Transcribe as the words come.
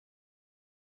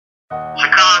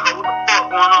Chicago, what the fuck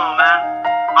going on, man?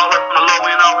 Always from the low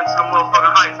end, always to the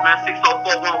motherfucking heights, man.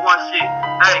 60411 shit.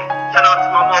 Hey, shout out to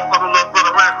my motherfucking little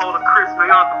brother Rackholder, Chris, man.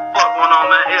 Y'all know what the fuck going on,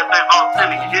 man. Everything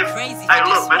authentic, you hear me? Hey,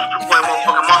 look, man, it's your boy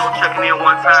motherfucking mama checking in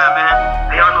one time, man.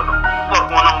 Hey, y'all know what the fuck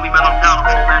going on with me, man. I'm down the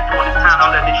road, man. Doing this time,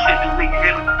 don't let this shit be me, you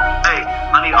hear me? Hey,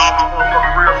 I need all my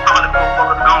motherfucking real solid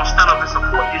motherfuckers to go and stand up and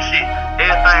support this shit.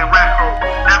 Everything Rackholder,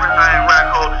 everything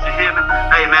Rackholder, you hear me?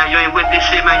 Hey, man, you ain't with this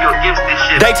shit, man. You against this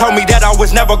shit. They told me that I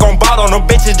was never gon' ball on them.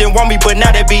 Bitches didn't want me, but now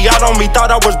they be out on me.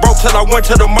 Thought I was broke till I went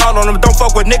to the mall on them. Don't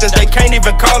fuck with niggas, they can't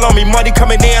even call on me. Money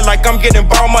coming in like I'm getting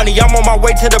ball money. I'm on my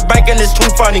way to the bank and it's too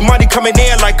funny. Money coming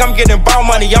in like I'm getting ball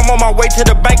money. I'm on my way to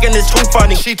the bank and it's too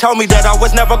funny. She told me that I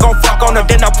was never gon' fuck on her.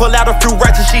 Then I pull out a few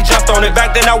racks and she jumped on it.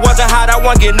 Back then I wasn't hot, I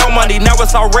wasn't getting no money. Now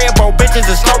it's all red, bro, bitches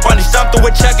and snow bunny. Stump through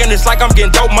a check and it's like I'm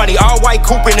getting dope money. All white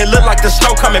coupe and it look like the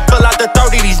snow coming. Pull out the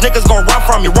 30, these niggas gon' run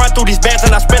from me. Run through these bands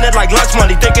and I spend it like lunch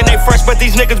money. Thinking they fresh, but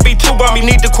these niggas be too bummy.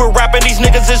 Need to quit rapping, these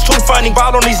niggas is too funny.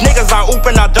 Ball on these niggas, I oop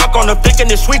and I dunk on them.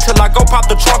 Thinking it's sweet till I go pop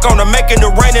the trunk on them. Making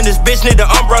it rain in this bitch, need the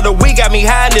umbrella. We got me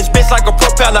high in this bitch like a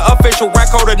propeller. Official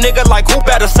Rackholder nigga, like who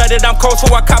better said it? I'm cold,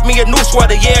 so I cop me a new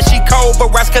sweater. Yeah, she cold,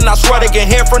 but rats cannot sweat again.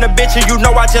 Hear from the bitch and you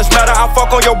know I just met her. I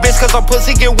fuck on your bitch cause her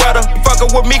pussy get wetter.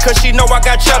 Fuckin' with me cause she know I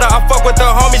got cheddar. I fuck with the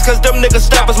homies cause them niggas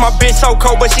steppers. My bitch so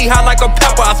cold, but she hot like a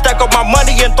pepper. I stack up my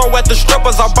money and throw at the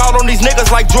strippers. I ball on these niggas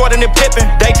like Jordan and Pippen.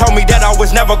 They told me that I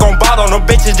was never gon' ball on them.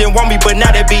 Bitches didn't want me, but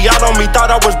now they be out on me. Thought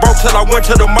I was broke till I went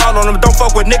to the mall on them. Don't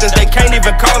fuck with niggas, they can't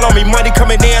even call on me. Money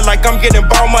coming in like I'm getting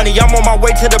ball money. I'm on my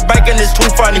way to the bank and it's too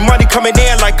funny. Money coming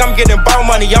in like I'm getting ball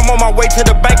money. I'm on my way to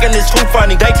the bank and it's too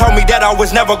funny. They told me that I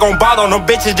was never gon' ball on them.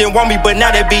 Bitches didn't want me, but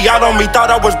now they be out on me.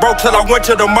 Thought I was broke till I went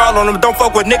to the mall on them. Don't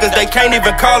fuck with niggas, they can't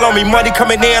even call on me. Money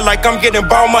coming in like I'm getting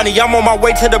ball money. I'm on my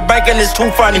way to the bank and it's too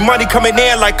funny. Money coming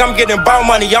in like I'm getting ball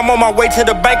money. I'm on my way to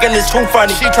the bank and it's too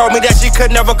funny. She told me that she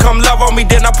could never come love on me.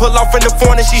 Then I pull off in the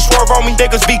phone and she swerve on me.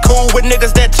 Niggas be cool with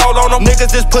niggas that told on them.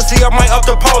 Niggas is pussy, I might up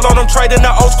the pole on them. Trading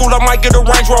the old school, I might get a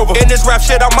Range Rover. In this rap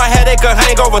shit, I might headache a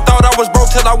hangover. Thought I was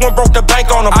broke till I went broke the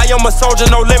bank on them. I am a soldier,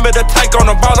 no limit to take on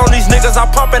them. Ball on these niggas, I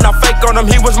pump and I fake on them.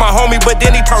 He was my homie, but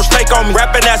then he turned steak on me.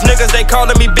 Rapping ass niggas, they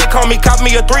calling me big homie. Cop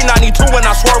me a 392 and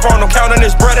I swerve on them. Counting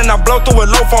his bread and I blow through a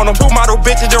loaf on them. Two model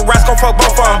bitches and rats gon' fuck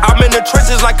both of them. I'm in the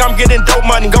trenches like I'm getting dope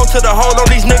money. Go to the hole on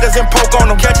these niggas and poke on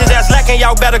them. Catch his ass lacking,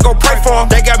 y'all better go pray for him.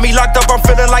 They got me locked up, I'm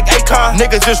feeling like Akon.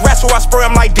 Niggas just rats, so I spray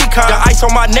them like decon. The ice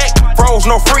on my neck, froze,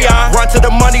 no freon. Run to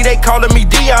the money, they calling me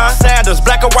Dion Sanders.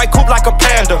 Black and white coupe like a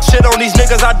panda. Shit on these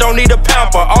niggas, I don't need a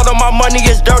pamper. All of my money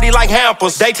is dirty like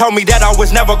hampers. They told me that I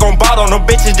was never gon' ball on them.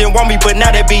 Bitches didn't want me, but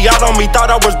now they be out on me.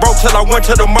 Thought I was broke till I went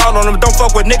to the mall on them. Don't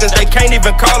fuck with niggas, they can't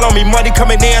even call on me. Money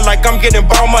coming in like I'm getting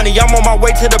ball money. I'm on my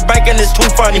way to the bank and it's too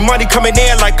funny. Money coming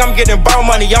in like I'm getting ball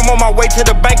money. I'm on my way to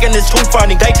the bank and it's too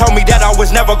funny. They told me that I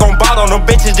was never gon' ball on them.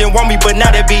 Bitches didn't want me, but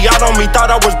now they be out on me.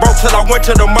 Thought I was broke till I went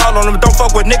to the mall on them. Don't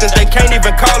fuck with niggas, they can't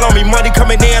even call on me. Money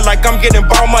coming in like I'm getting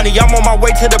ball money. I'm on my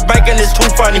way to the bank and it's too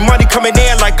funny. Money coming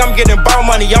in like I'm getting ball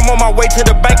money. I'm on my way to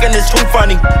the bank and it's too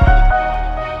funny.